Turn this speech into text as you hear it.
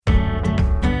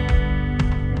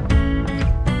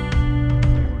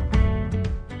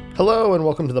Hello and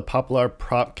welcome to the Popular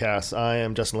Propcast. I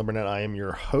am Justin Libernet. I am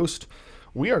your host.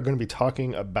 We are going to be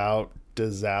talking about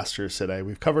disasters today.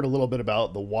 We've covered a little bit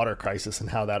about the water crisis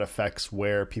and how that affects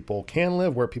where people can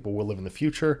live, where people will live in the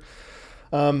future.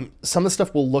 Some of the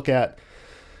stuff we'll look at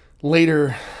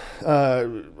later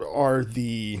are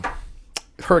the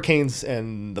hurricanes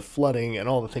and the flooding and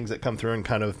all the things that come through and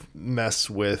kind of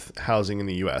mess with housing in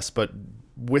the U.S. But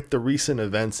with the recent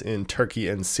events in Turkey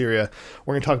and Syria,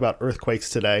 we're going to talk about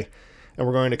earthquakes today, and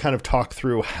we're going to kind of talk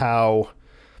through how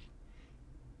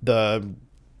the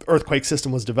earthquake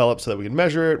system was developed so that we can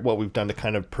measure it, what we've done to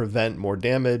kind of prevent more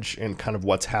damage, and kind of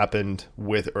what's happened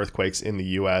with earthquakes in the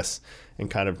U.S. and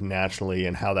kind of nationally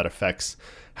and how that affects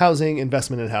housing,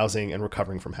 investment in housing, and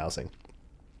recovering from housing.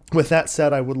 With that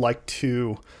said, I would like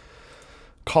to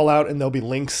call out, and there'll be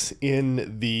links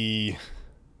in the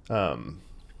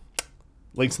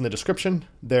description.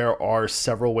 There are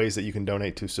several ways that you can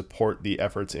donate to support the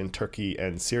efforts in Turkey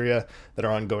and Syria that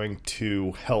are ongoing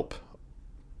to help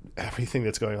everything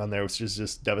that's going on there, which is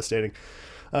just devastating.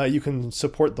 You can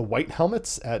support the White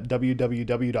Helmets at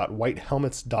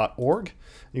www.whitehelmets.org.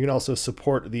 You can also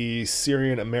support the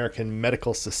Syrian American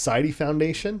Medical Society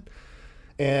Foundation,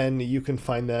 and you can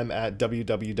find them at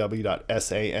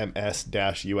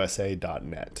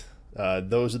www.sams-usa.net.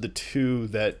 Those are the two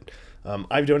that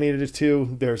I've donated it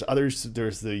to. There's others.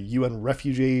 There's the UN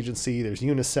Refugee Agency. There's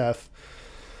UNICEF.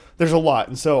 There's a lot.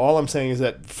 And so all I'm saying is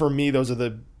that for me, those are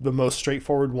the most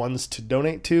straightforward ones to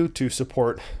donate to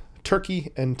support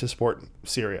Turkey and to support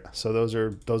Syria. So those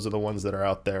are the ones that are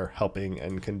out there helping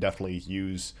and can definitely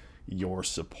use your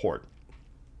support.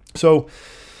 So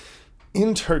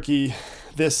in Turkey,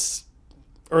 this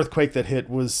earthquake that hit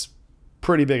was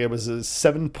pretty big. It was a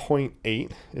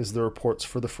 7.8 is the reports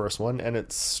for the first one, and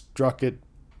it struck it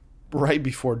right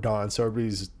before dawn. So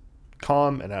everybody's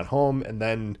calm and at home, and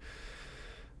then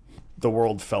the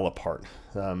world fell apart.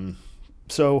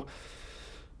 So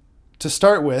to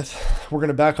start with, we're going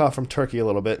to back off from Turkey a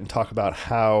little bit and talk about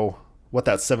what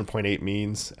that 7.8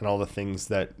 means and all the things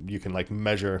that you can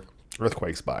measure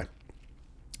earthquakes by.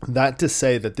 That to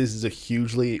say that this is a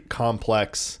hugely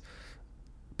complex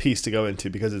piece to go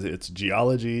into because it's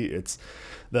geology, it's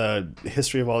the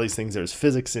history of all these things. There's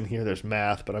physics in here, there's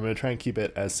math, but I'm going to try and keep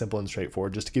it as simple and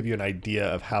straightforward just to give you an idea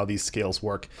of how these scales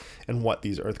work and what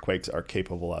these earthquakes are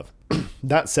capable of.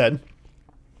 That said,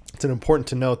 it's important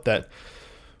to note that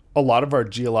a lot of our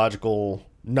geological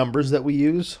numbers that we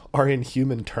use are in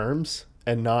human terms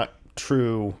and not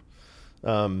true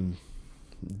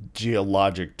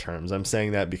geologic terms. I'm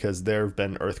saying that because there have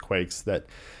been earthquakes that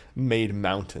made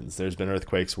mountains. There's been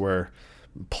earthquakes where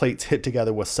plates hit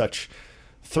together with such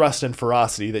thrust and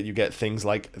ferocity that you get things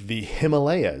like the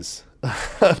Himalayas.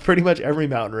 Pretty much every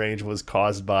mountain range was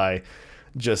caused by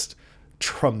just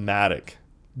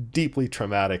deeply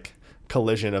traumatic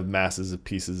collision of masses of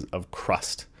pieces of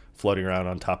crust floating around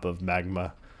on top of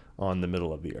magma on the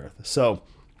middle of the earth. So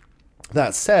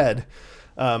that said,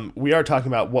 we are talking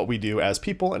about what we do as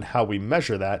people and how we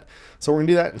measure that. So we're going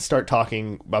to do that and start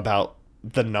talking about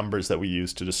the numbers that we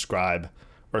use to describe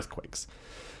earthquakes.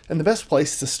 And the best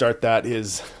place to start that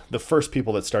is the first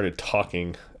people that started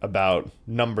talking about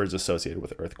numbers associated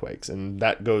with earthquakes. And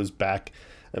that goes back,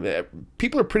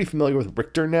 people are pretty familiar with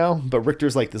Richter now, but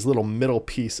Richter's like this little middle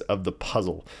piece of the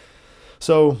puzzle.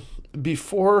 So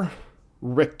before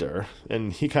Richter,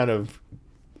 and he kind of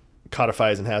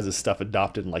codifies and has his stuff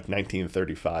adopted in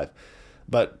 1935.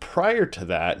 But prior to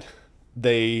that,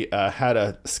 they had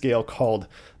a scale called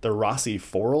the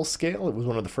Rossi-Forel scale. It was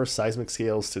one of the first seismic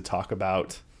scales to talk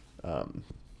about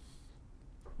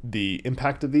the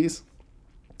impact of these.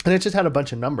 And it just had a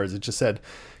bunch of numbers. It just said,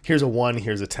 here's a 1,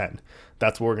 here's a 10.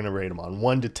 That's what we're going to rate them on,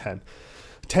 1 to 10.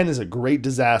 10 is a great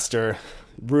disaster,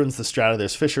 ruins the strata,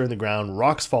 there's fissure in the ground,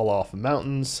 rocks fall off of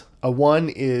mountains. A 1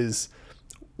 is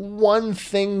one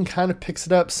thing kind of picks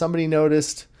it up. Somebody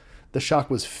noticed the shock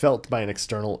was felt by an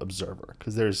external observer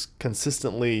because there's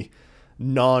consistently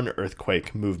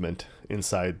non-earthquake movement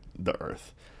inside the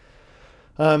earth.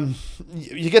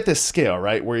 You get this scale,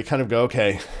 right, where you kind of go,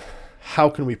 okay, how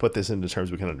can we put this into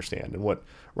terms we can understand? And what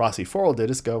Rossi-Forel did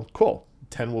is go, cool,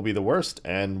 10 will be the worst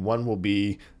and 1 will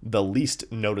be the least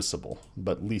noticeable,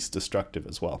 but least destructive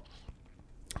as well.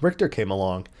 Richter came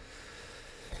along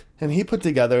and he put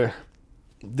together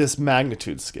this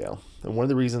magnitude scale. And one of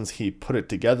the reasons he put it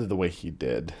together the way he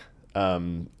did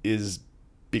is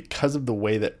because of the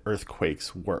way that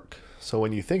earthquakes work. So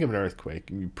when you think of an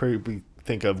earthquake, you probably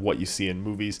think of what you see in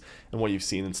movies and what you've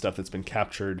seen in stuff that's been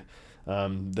captured.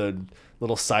 The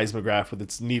little seismograph with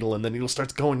its needle, and the needle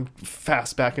starts going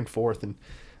fast back and forth. And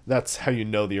that's how you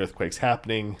know the earthquake's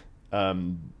happening.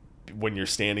 when you're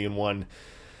standing in one,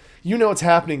 you know it's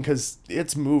happening because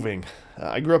it's moving.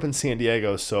 I grew up in San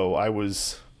Diego, so I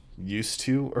was used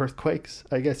to earthquakes,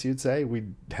 I guess you'd say.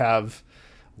 We'd have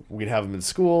them in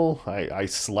school. I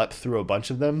slept through a bunch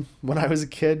of them when I was a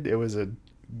kid. It was a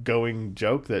going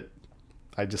joke that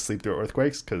I just sleep through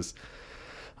earthquakes because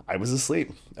I was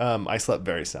asleep. I slept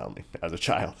very soundly as a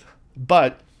child.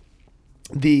 But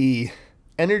the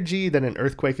energy that an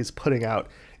earthquake is putting out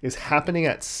is happening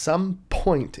at some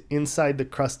point inside the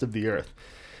crust of the earth.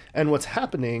 And what's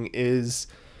happening is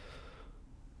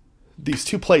these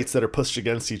two plates that are pushed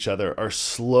against each other are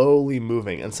slowly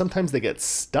moving. And sometimes they get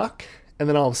stuck, and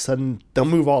then all of a sudden they'll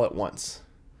move all at once.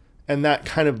 And that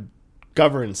kind of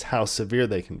governs how severe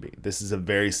they can be. This is a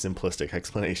very simplistic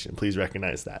explanation. Please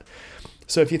recognize that.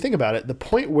 So if you think about it, the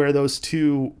point where those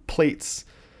two plates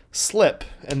slip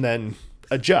and then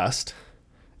adjust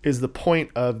is the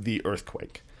point of the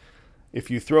earthquake. If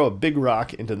you throw a big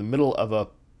rock into the middle of a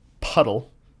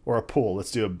puddle or a pool,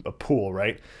 let's do a pool,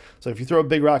 right? So if you throw a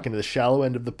big rock into the shallow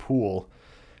end of the pool,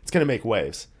 it's going to make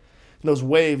waves. And those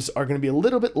waves are going to be a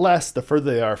little bit less the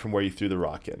further they are from where you threw the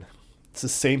rock in. It's the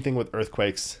same thing with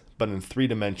earthquakes, but in 3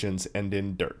 dimensions and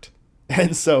in dirt.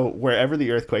 And so wherever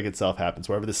the earthquake itself happens,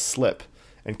 wherever the slip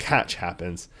and catch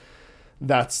happens,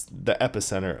 that's the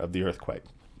epicenter of the earthquake.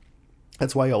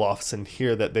 That's why you'll often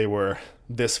hear that they were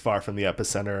this far from the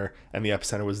epicenter and the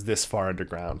epicenter was this far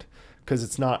underground, because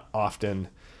it's not often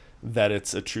that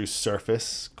it's a true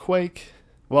surface quake.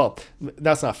 Well,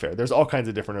 that's not fair. There's all kinds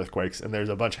of different earthquakes, and there's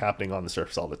a bunch happening on the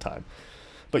surface all the time.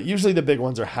 But usually the big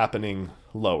ones are happening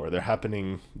lower. They're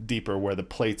happening deeper where the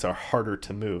plates are harder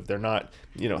to move. They're not,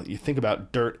 you think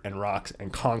about dirt and rocks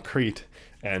and concrete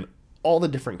and all the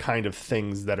different kind of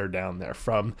things that are down there,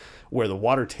 from where the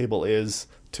water table is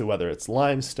to whether it's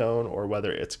limestone or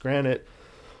whether it's granite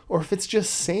or if it's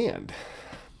just sand.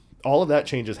 All of that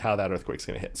changes how that earthquake's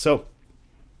going to hit. So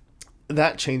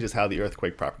that changes how the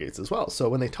earthquake propagates as well. So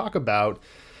when they talk about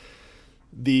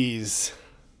these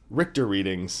Richter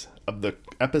readings of the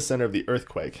epicenter of the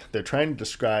earthquake, they're trying to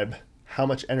describe how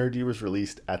much energy was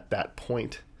released at that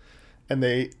point, and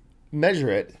they measure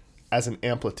it as an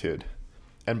amplitude.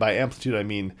 And by amplitude, I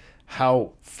mean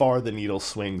how far the needle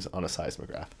swings on a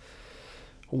seismograph.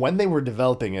 When they were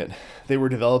developing it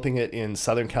in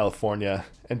Southern California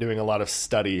and doing a lot of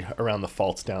study around the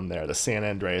faults down there, the San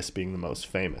Andreas being the most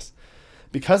famous.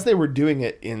 Because they were doing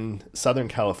it in Southern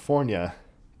California,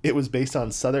 it was based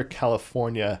on Southern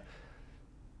California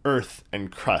earth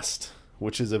and crust,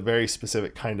 which is a very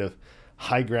specific kind of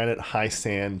high granite, high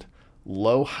sand,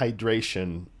 low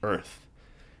hydration earth.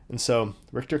 And so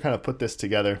Richter kind of put this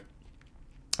together,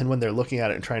 and when they're looking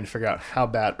at it and trying to figure out how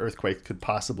bad earthquake could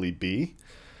possibly be,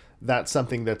 that's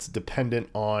something that's dependent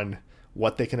on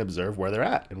what they can observe where they're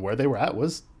at. And where they were at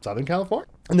was Southern California.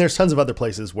 And there's tons of other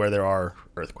places where there are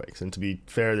earthquakes. And to be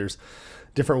fair, there's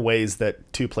different ways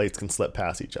that two plates can slip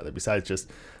past each other. Besides just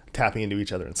tapping into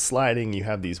each other and sliding, you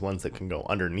have these ones that can go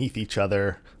underneath each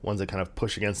other, ones that kind of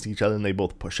push against each other and they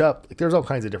both push up. Like, there's all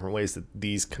kinds of different ways that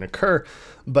these can occur.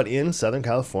 But in Southern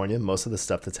California, most of the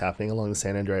stuff that's happening along the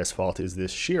San Andreas Fault is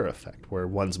this shear effect, where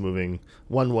one's moving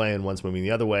one way and one's moving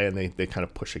the other way, and they kind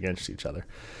of push against each other.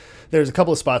 There's a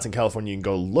couple of spots in California you can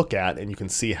go look at, and you can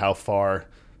see how far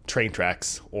train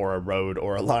tracks or a road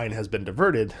or a line has been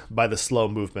diverted by the slow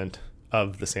movement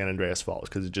of the San Andreas Fault,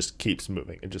 because it just keeps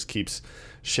moving. It just keeps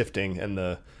shifting, and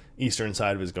the eastern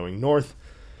side of it is going north,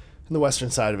 and the western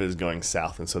side of it is going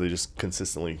south. And so they just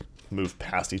consistently move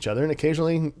past each other and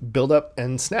occasionally build up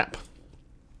and snap.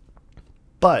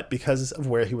 But because of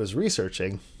where he was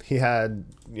researching, he had,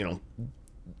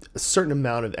 a certain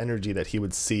amount of energy that he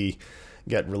would see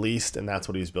get released, and that's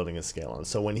what he was building his scale on.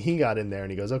 So when he got in there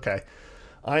and he goes, okay,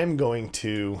 I am going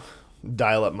to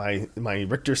dial up my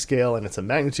Richter scale, and it's a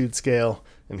magnitude scale,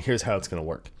 and here's how it's going to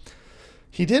work.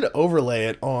 He did overlay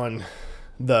it on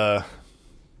the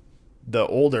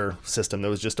older system that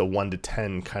was just a 1 to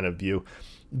 10 kind of view,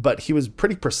 but he was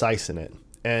pretty precise in it.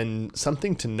 And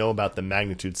something to know about the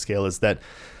magnitude scale is that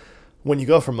when you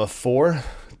go from a 4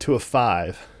 to a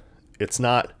 5, it's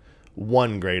not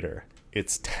 1 greater,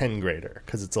 it's 10 greater,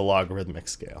 because it's a logarithmic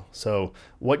scale. So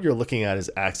what you're looking at is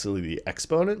actually the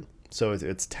exponent. So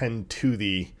it's 10 to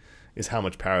the is how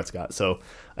much power it's got. So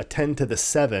a 10 to the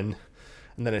 7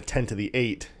 and then a 10 to the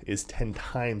 8 is 10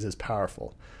 times as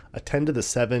powerful. A 10 to the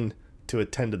 7 to a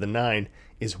 10 to the 9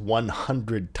 is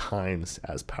 100 times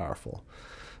as powerful.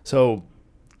 So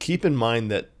keep in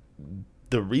mind that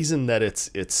the reason that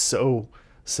it's so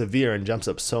severe and jumps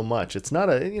up so much, it's not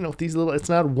it's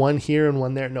not one here and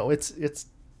one there. No, it's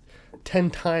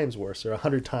 10 times worse or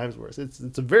 100 times worse.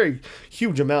 It's a very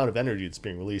huge amount of energy that's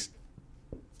being released.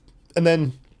 And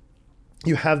then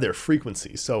you have their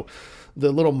frequency. So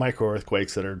the little micro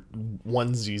earthquakes that are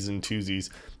onesies and twosies,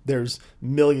 there's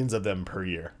millions of them per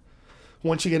year.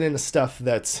 Once you get into stuff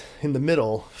that's in the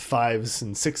middle, 5s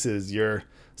and 6s, you're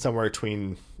somewhere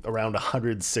between around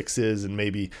 100 6s and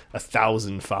maybe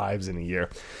 1,000 5s in a year.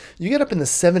 You get up in the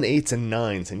 7, 8s, and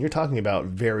 9s, and you're talking about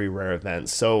very rare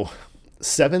events. So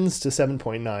 7s to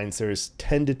 7.9s, there's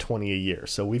 10 to 20 a year.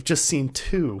 So we've just seen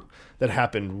 2 that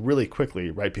happened really quickly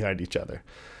right behind each other.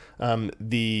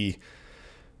 The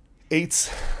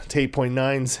 8s to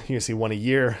 8.9s, you see 1 a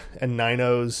year, and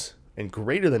 9.0s and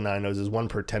greater than 9.0s is 1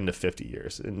 per 10 to 50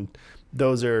 years. And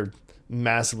those are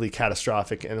massively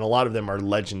catastrophic, and a lot of them are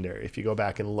legendary. If you go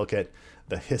back and look at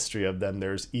the history of them,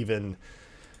 there's even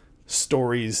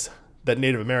stories that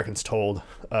Native Americans told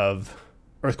of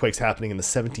earthquakes happening in the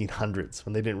 1700s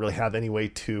when they didn't really have any way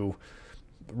to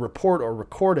report or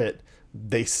record it.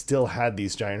 They still had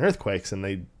these giant earthquakes, and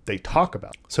they talk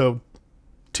about. So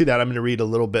to that, I'm going to read a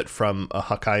little bit from a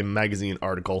Hakai magazine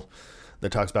article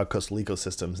that talks about coastal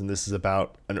ecosystems, and this is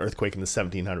about an earthquake in the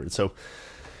 1700s. So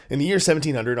in the year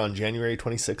 1700, on January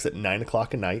 26th at 9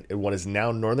 o'clock at night, in what is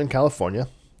now Northern California,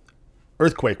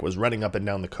 earthquake was running up and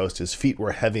down the coast. His feet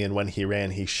were heavy, and when he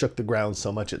ran, he shook the ground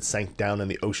so much it sank down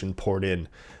and the ocean poured in.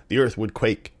 The earth would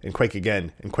quake, and quake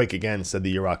again, said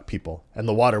the Yurok people, and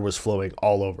the water was flowing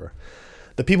all over.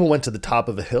 The people went to the top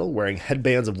of a hill wearing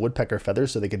headbands of woodpecker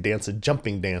feathers so they could dance a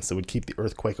jumping dance that would keep the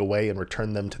earthquake away and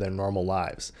return them to their normal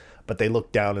lives. But they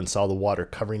looked down and saw the water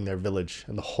covering their village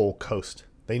and the whole coast.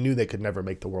 They knew they could never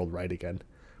make the world right again.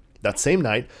 That same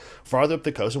night, farther up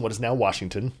the coast in what is now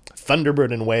Washington,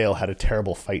 Thunderbird and Whale had a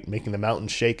terrible fight, making the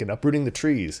mountains shake and uprooting the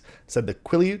trees, said the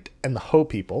Quileute and the Hoh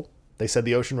people. They said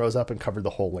the ocean rose up and covered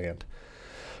the whole land.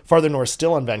 Farther north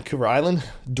still on Vancouver Island,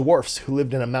 dwarfs who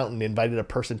lived in a mountain invited a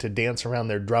person to dance around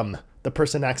their drum. The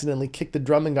person accidentally kicked the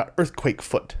drum and got earthquake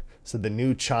foot, said the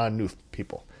New-Cha-Nuth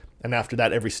people. And after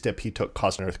that, every step he took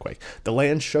caused an earthquake. The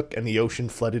land shook and the ocean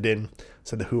flooded in,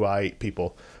 said the Huai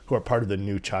people, who are part of the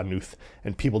New-Cha-Nuth.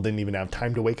 And people didn't even have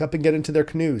time to wake up and get into their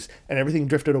canoes, and everything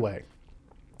drifted away.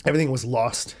 Everything was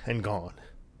lost and gone.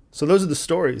 So those are the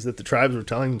stories that the tribes were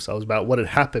telling themselves about what had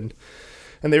happened.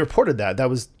 And they reported that. That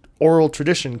was oral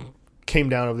tradition, came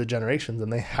down over the generations,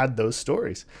 and they had those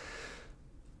stories.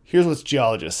 Here's what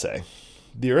geologists say.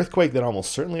 The earthquake that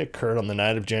almost certainly occurred on the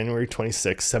night of January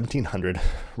 26, 1700,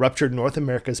 ruptured North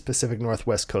America's Pacific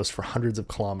Northwest coast for hundreds of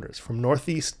kilometers, from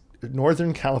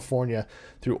northern California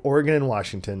through Oregon and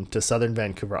Washington to southern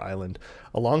Vancouver Island.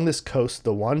 Along this coast,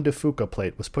 the Juan de Fuca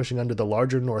plate was pushing under the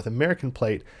larger North American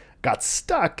plate, got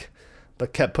stuck,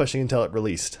 but kept pushing until it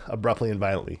released, abruptly and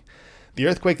violently. The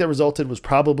earthquake that resulted was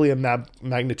probably a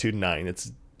magnitude 9.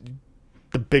 It's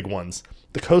the big ones.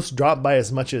 The coast dropped by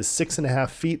as much as 6.5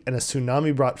 feet, and a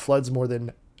tsunami brought floods more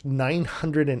than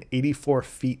 984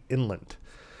 feet inland.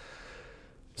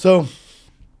 So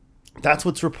that's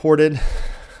what's reported.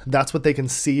 That's what they can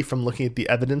see from looking at the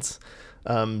evidence.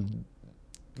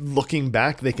 Looking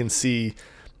back, they can see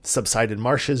subsided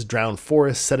marshes, drowned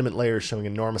forests, sediment layers showing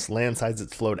enormous landslides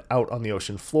that flowed out on the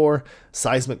ocean floor,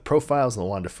 seismic profiles on the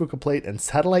Juan de Fuca plate, and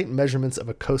satellite measurements of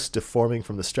a coast deforming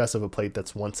from the stress of a plate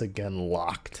that's once again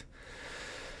locked.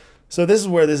 So this is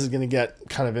where this is going to get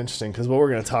kind of interesting, because what we're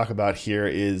going to talk about here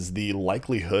is the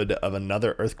likelihood of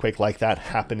another earthquake like that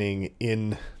happening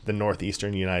in the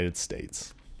northeastern United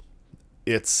States.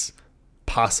 It's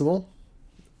possible.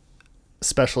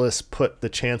 Specialists put the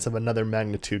chance of another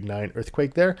magnitude 9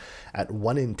 earthquake there at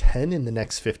 1 in 10 in the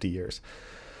next 50 years.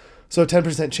 So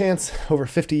 10% chance over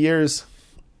 50 years,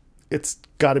 it's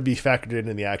got to be factored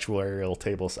into the actuarial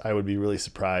tables. I would be really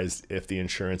surprised if the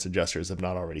insurance adjusters have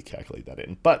not already calculated that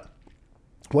in. But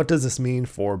what does this mean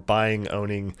for buying,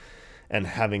 owning, and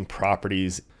having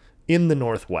properties in the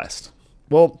Northwest?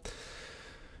 Well,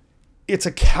 it's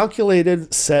a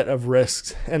calculated set of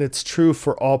risks, and it's true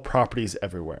for all properties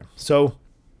everywhere. So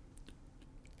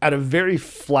at a very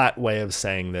flat way of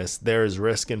saying this, there is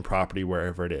risk in property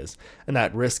wherever it is. And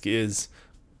that risk is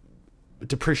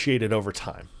depreciated over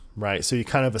time, right? So you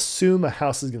kind of assume a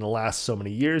house is going to last so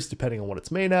many years, depending on what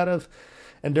it's made out of.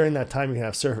 And during that time, you can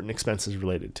have certain expenses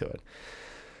related to it.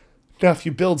 Now, if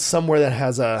you build somewhere that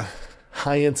has a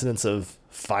high incidence of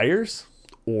fires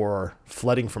or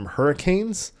flooding from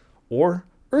hurricanes or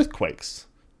earthquakes,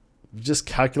 just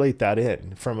calculate that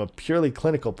in. From a purely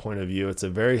clinical point of view, it's a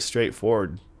very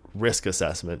straightforward risk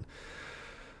assessment.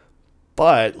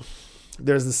 But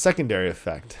there's the secondary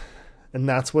effect, and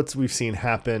that's what we've seen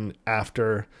happen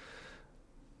after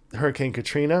Hurricane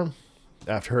Katrina,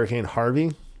 after Hurricane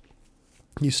Harvey.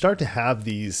 you start to have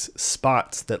these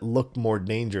spots that look more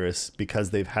dangerous because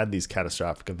they've had these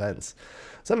catastrophic events.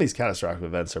 Some of these catastrophic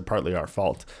events are partly our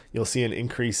fault. You'll see an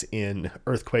increase in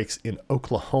earthquakes in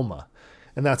Oklahoma,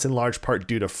 and that's in large part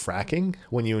due to fracking.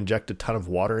 When you inject a ton of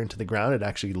water into the ground, it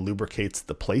actually lubricates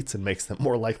the plates and makes them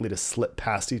more likely to slip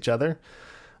past each other.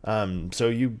 So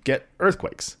you get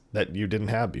earthquakes that you didn't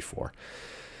have before.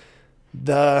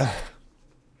 The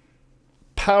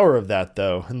power of that,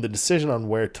 though, and the decision on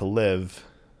where to live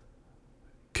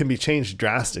can be changed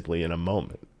drastically in a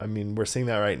moment. I mean, we're seeing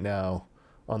that right now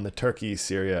on the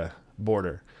Turkey-Syria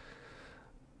border.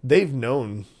 They've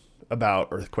known about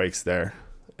earthquakes there,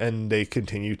 and they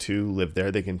continue to live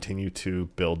there. They continue to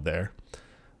build there.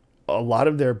 A lot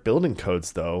of their building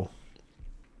codes, though,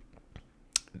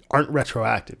 aren't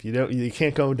retroactive. You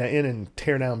can't go in and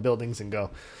tear down buildings and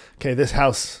go, okay, this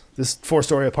house, this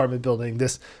 4-story apartment building,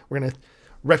 we're going to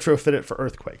retrofit it for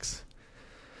earthquakes.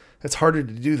 It's harder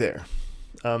to do there.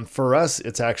 For us,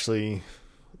 it's actually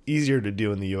easier to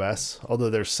do in the U.S., although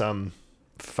there's some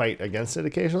fight against it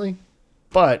occasionally.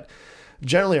 But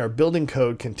generally, our building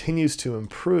code continues to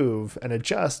improve and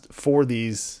adjust for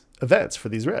these events, for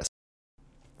these risks.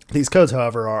 These codes,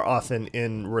 however, are often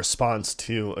in response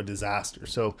to a disaster.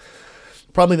 So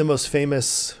probably the most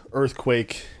famous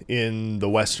earthquake in the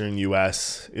western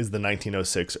U.S. is the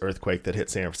 1906 earthquake that hit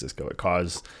San Francisco. It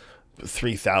caused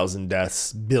 3,000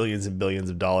 deaths, billions and billions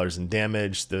of dollars in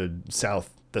damage. The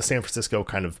San Francisco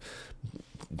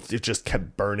it just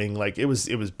kept burning. Like it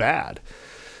was bad.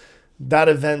 That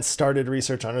event started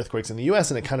research on earthquakes in the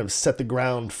U.S., and it kind of set the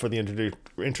ground for the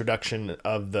introduction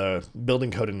of the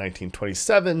building code in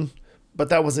 1927. But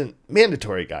that wasn't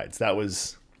mandatory guides. That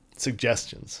was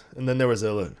suggestions. And then there was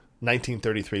a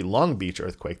 1933 Long Beach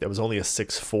earthquake that was only a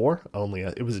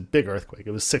 6.4. It was a big earthquake.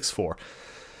 It was 6.4.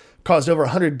 Caused over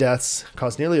 100 deaths,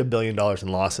 caused nearly $1 billion in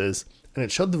losses, and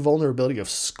it showed the vulnerability of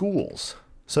schools.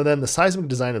 So then the seismic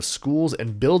design of schools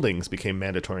and buildings became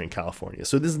mandatory in California.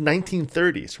 So this is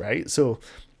 1930s, right? So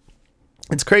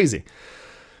it's crazy.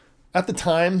 At the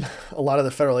time, a lot of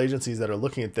the federal agencies that are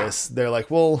looking at this, they're like,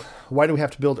 well, why do we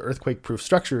have to build earthquake-proof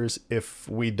structures if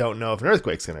we don't know if an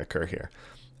earthquake's going to occur here?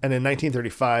 And in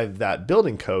 1935, that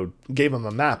building code gave them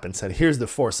a map and said, here's the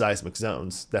 4 seismic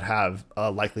zones that have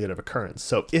a likelihood of occurrence.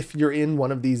 So if you're in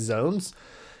one of these zones,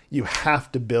 you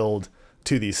have to build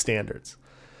to these standards.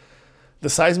 The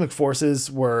seismic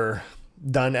forces were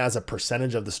done as a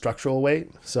percentage of the structural weight.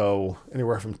 So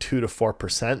anywhere from 2 to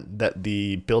 4% that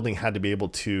the building had to be able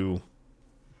to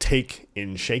take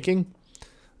in shaking.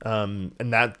 And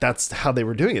that's how they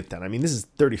were doing it then. I mean, this is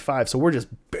 35, so we're just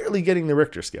barely getting the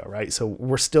Richter scale, right? So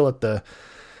we're still at the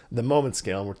moment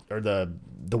scale, or the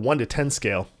 1 to 10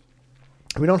 scale.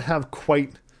 We don't have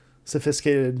quite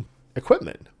sophisticated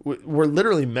equipment. We're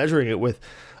literally measuring it with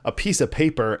a piece of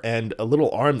paper and a little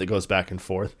arm that goes back and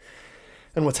forth.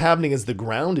 And what's happening is the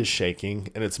ground is shaking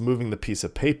and it's moving the piece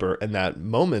of paper, and that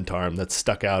moment arm that's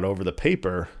stuck out over the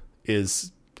paper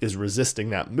is resisting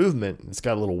that movement. It's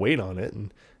got a little weight on it,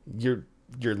 and you're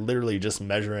literally just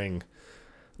measuring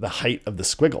the height of the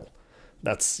squiggle.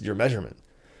 That's your measurement.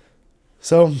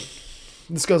 So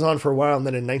this goes on for a while, and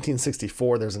then in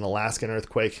 1964 there's an Alaskan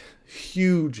earthquake.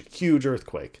 Huge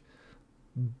earthquake.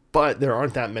 But there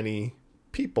aren't that many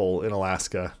people in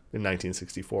Alaska in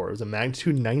 1964. It was a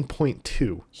magnitude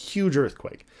 9.2, huge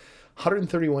earthquake,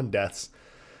 131 deaths,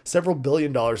 several $1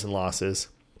 billion in losses.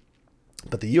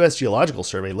 But the U.S. Geological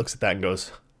Survey looks at that and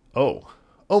goes, oh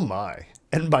my.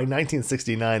 And by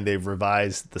 1969, they've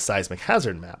revised the seismic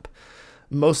hazard map.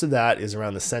 Most of that is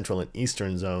around the central and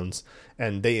eastern zones,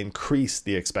 and they increased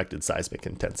the expected seismic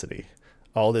intensity.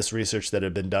 All this research that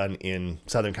had been done in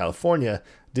Southern California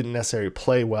didn't necessarily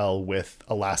play well with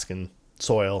Alaskan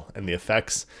soil and the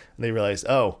effects. And they realized,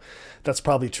 that's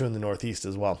probably true in the Northeast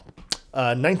as well.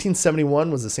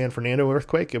 1971 was the San Fernando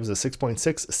earthquake. It was a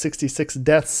 6.6, 66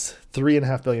 deaths,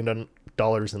 $3.5 billion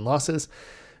in losses.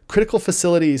 Critical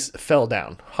facilities fell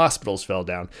down. Hospitals fell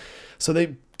down. So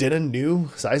they did a new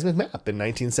seismic map in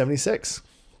 1976.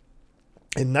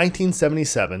 In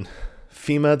 1977,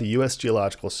 FEMA, the U.S.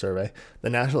 Geological Survey, the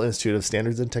National Institute of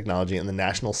Standards and Technology, and the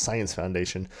National Science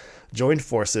Foundation joined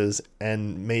forces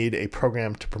and made a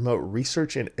program to promote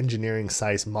research in engineering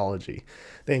seismology.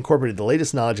 They incorporated the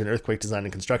latest knowledge in earthquake design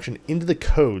and construction into the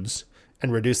codes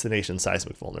and reduced the nation's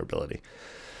seismic vulnerability.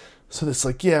 So it's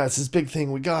like, yeah, it's this big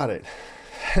thing. We got it.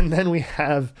 And then we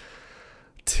have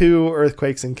 2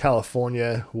 earthquakes in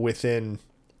California within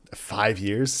 6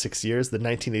 years, the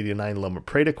 1989 Loma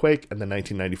Prieta quake and the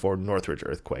 1994 Northridge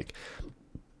earthquake.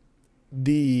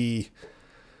 The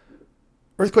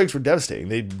earthquakes were devastating.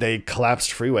 They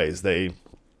collapsed freeways. They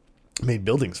made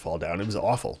buildings fall down. It was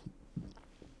awful.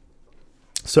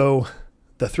 So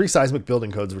the 3 seismic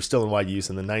building codes were still in wide use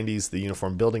in the 90s: the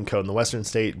Uniform Building Code in the Western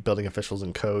State, Building Officials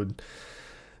and Code,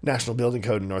 National Building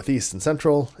Code in Northeast and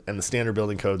Central, and the Standard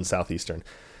Building Code in Southeastern.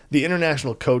 The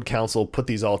International Code Council put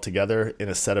these all together in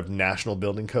a set of national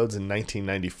building codes in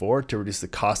 1994 to reduce the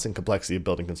cost and complexity of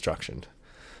building construction.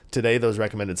 Today, those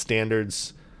recommended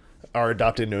standards are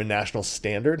adopted into a national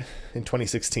standard. In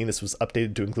 2016, this was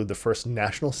updated to include the first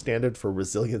national standard for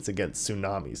resilience against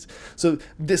tsunamis. So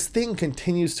this thing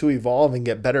continues to evolve and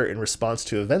get better in response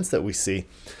to events that we see.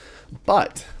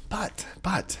 But,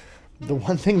 the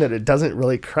one thing that it doesn't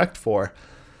really correct for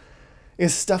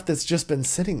is stuff that's just been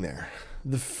sitting there.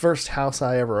 The first house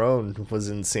I ever owned was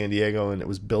in San Diego, and it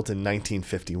was built in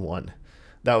 1951.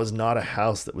 That was not a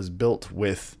house that was built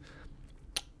with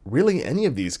really any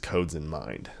of these codes in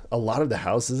mind. A lot of the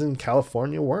houses in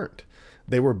California weren't.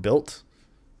 They were built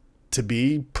to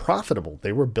be profitable.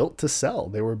 They were built to sell.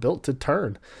 They were built to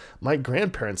turn. My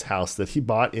grandparents' house that he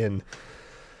bought in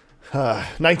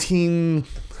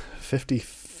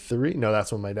 1953. No,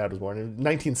 that's when my dad was born. In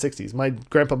 1960s. My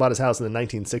grandpa bought his house in the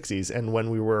 1960s, and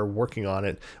when we were working on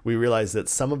it, we realized that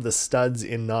some of the studs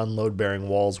in non-load-bearing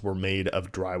walls were made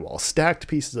of drywall, stacked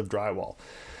pieces of drywall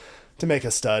to make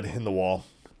a stud in the wall.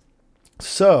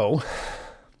 So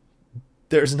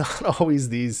there's not always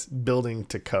these building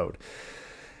to code.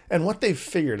 And what they've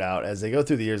figured out as they go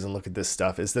through the years and look at this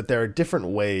stuff is that there are different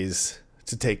ways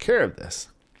to take care of this.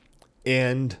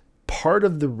 And part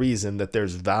of the reason that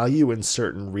there's value in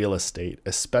certain real estate,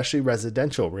 especially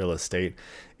residential real estate,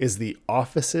 is the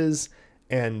offices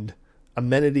and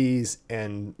amenities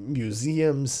and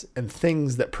museums and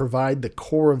things that provide the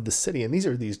core of the city. And these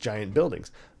are these giant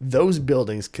buildings. Those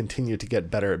buildings continue to get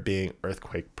better at being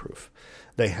earthquake proof.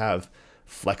 They have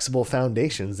flexible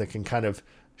foundations that can kind of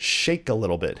shake a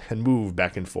little bit and move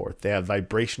back and forth. They have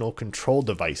vibrational control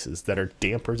devices that are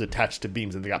dampers attached to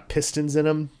beams, and they got pistons in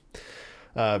them.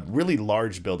 Really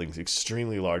large buildings,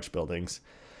 extremely large buildings,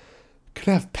 could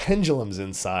have pendulums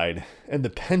inside, and the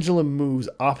pendulum moves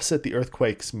opposite the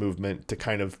earthquake's movement to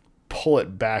kind of pull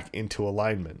it back into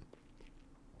alignment.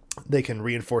 They can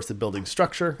reinforce the building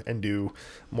structure and do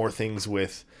more things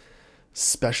with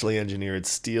specially engineered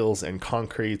steels and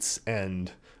concretes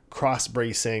and cross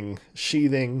bracing,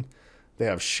 sheathing. They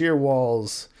have shear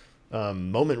walls,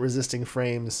 moment resisting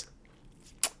frames,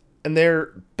 and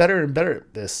they're better and better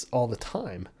at this all the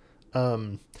time.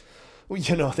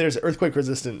 There's earthquake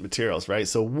resistant materials, right?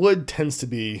 So wood tends to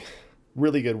be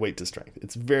really good weight to strength.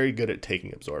 It's very good at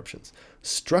taking absorptions.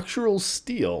 Structural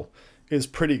steel is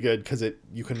pretty good because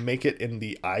you can make it in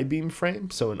the I-beam frame.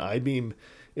 So an I-beam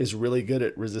is really good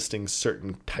at resisting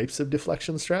certain types of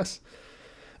deflection stress.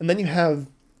 And then you have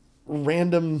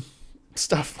random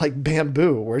stuff like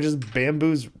bamboo, where just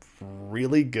bamboo's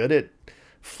really good at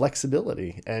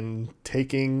flexibility and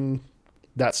taking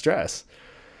that stress.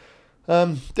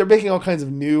 They're making all kinds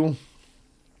of new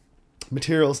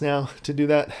materials now to do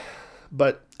that.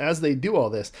 But as they do all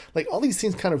this, like all these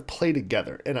things kind of play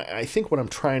together. And I think what I'm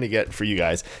trying to get for you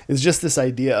guys is just this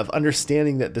idea of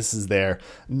understanding that this is there,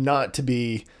 not to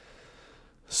be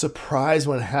surprised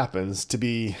when it happens, to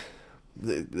be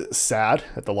sad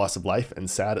at the loss of life and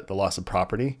sad at the loss of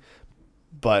property.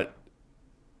 But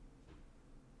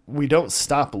we don't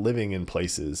stop living in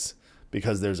places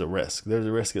because there's a risk. There's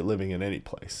a risk at living in any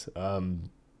place.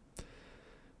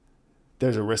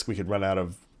 There's a risk we could run out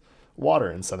of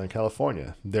water in Southern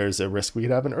California. There's a risk we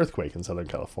could have an earthquake in Southern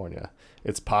California.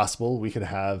 It's possible we could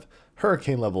have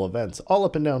hurricane level events all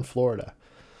up and down Florida.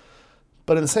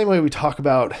 But in the same way we talk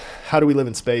about how do we live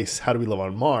in space, how do we live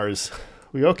on Mars,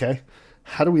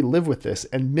 how do we live with this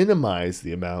and minimize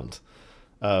the amount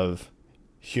of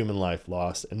human life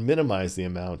lost and minimize the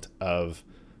amount of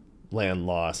land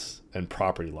loss and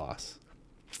property loss?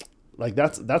 Like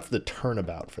that's the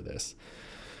turnabout for this.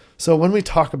 So when we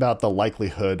talk about the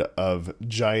likelihood of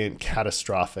giant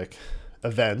catastrophic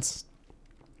events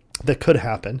that could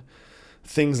happen,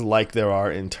 things like there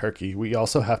are in Turkey, we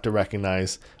also have to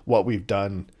recognize what we've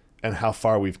done and how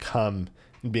far we've come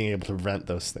in being able to prevent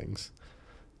those things.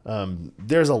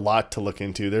 There's a lot to look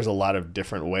into. There's a lot of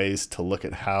different ways to look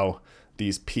at how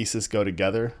these pieces go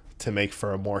together to make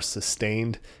for a more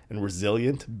sustained and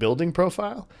resilient building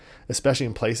profile, especially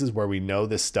in places where we know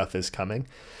this stuff is coming.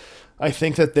 I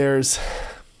think that there's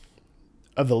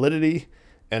a validity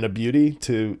and a beauty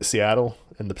to Seattle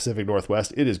and the Pacific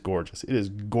Northwest. It is gorgeous. It is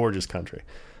gorgeous country.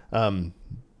 But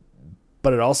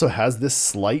it also has this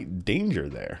slight danger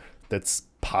there that's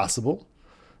possible.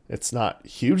 It's not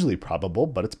hugely probable,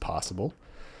 but it's possible.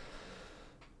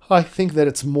 I think that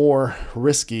it's more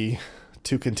risky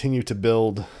to continue to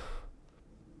build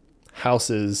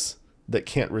houses that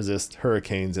can't resist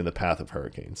hurricanes in the path of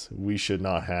hurricanes. We should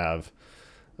not have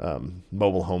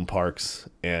mobile home parks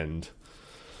and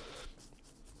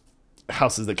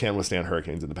houses that can withstand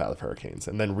hurricanes in the path of hurricanes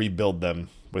and then rebuild them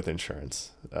with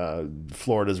insurance.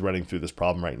 Florida's running through this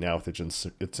problem right now with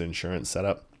its insurance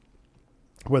setup,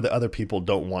 where the other people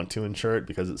don't want to insure it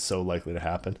because it's so likely to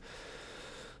happen.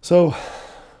 So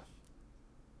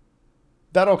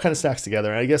that all kind of stacks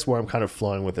together. And I guess where I'm kind of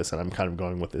flowing with this, and I'm kind of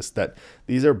going with this, that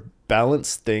these are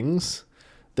balanced things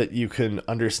that you can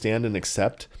understand and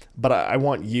accept. But I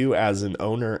want you as an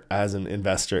owner, as an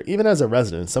investor, even as a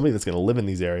resident, somebody that's going to live in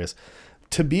these areas,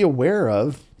 to be aware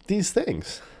of these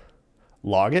things.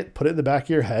 Log it, put it in the back of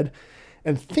your head,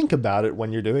 and think about it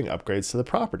when you're doing upgrades to the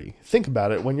property. Think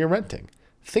about it when you're renting.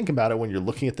 Think about it when you're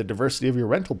looking at the diversity of your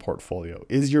rental portfolio.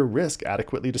 Is your risk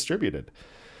adequately distributed?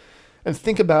 And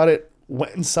think about it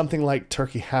when something like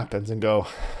Turkey happens and go,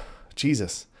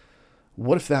 Jesus,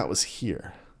 what if that was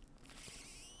here?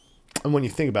 And when you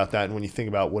think about that, and when you think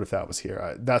about what if that was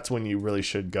here, that's when you really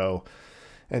should go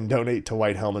and donate to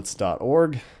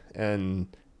whitehelmets.org and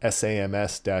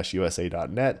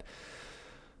sams-usa.net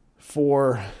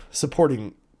for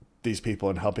supporting these people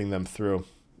and helping them through.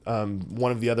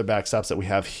 One of the other backstops that we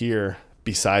have here,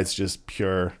 besides just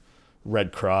pure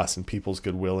Red Cross and people's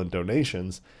goodwill and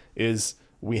donations, is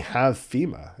we have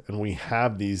FEMA, and we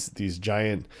have these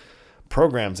giant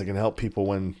programs that can help people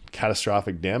when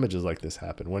catastrophic damages like this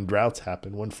happen, when droughts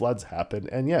happen, when floods happen,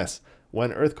 and yes,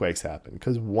 when earthquakes happen,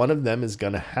 because one of them is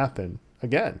going to happen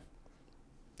again.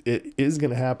 It is going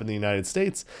to happen in the United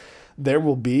States. There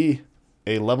will be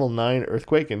a level 9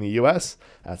 earthquake in the U.S.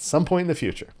 at some point in the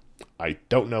future. I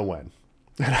don't know when.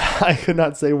 I could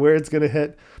not say where it's going to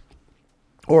hit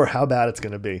or how bad it's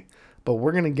going to be. But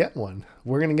we're going to get one.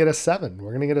 We're going to get a 7.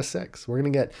 We're going to get a 6. We're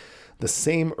going to get the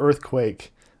same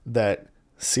earthquake that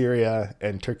Syria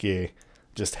and Turkey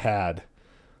just had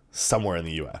somewhere in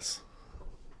the U.S.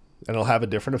 And it'll have a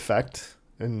different effect,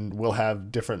 and we'll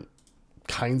have different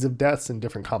kinds of deaths and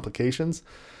different complications.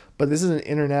 But this is an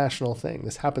international thing.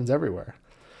 This happens everywhere.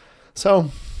 So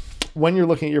when you're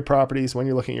looking at your properties, when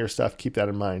you're looking at your stuff, keep that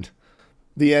in mind.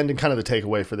 The end and kind of the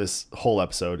takeaway for this whole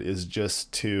episode is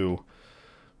just to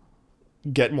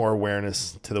get more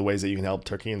awareness to the ways that you can help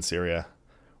Turkey and Syria,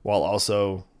 while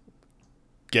also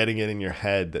getting it in your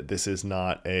head that this is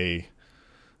not a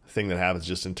thing that happens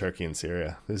just in Turkey and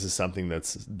Syria. This is something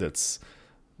that's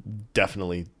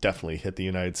definitely hit the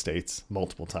United States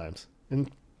multiple times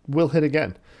and will hit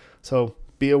again. So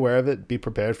be aware of it, be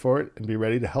prepared for it, and be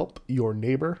ready to help your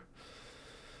neighbor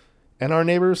and our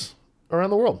neighbors around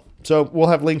the world. So we'll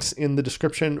have links in the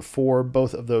description for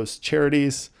both of those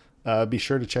charities. Be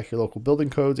sure to check your local building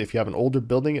codes. If you have an older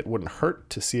building, it wouldn't hurt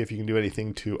to see if you can do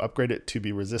anything to upgrade it to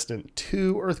be resistant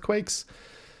to earthquakes.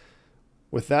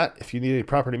 With that, if you need any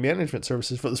property management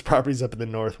services for those properties up in the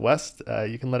Northwest,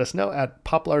 you can let us know at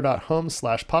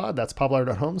poplar.homes/pod. That's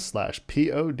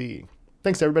poplar.homes/pod.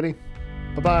 Thanks, everybody.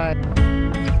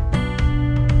 Bye-bye.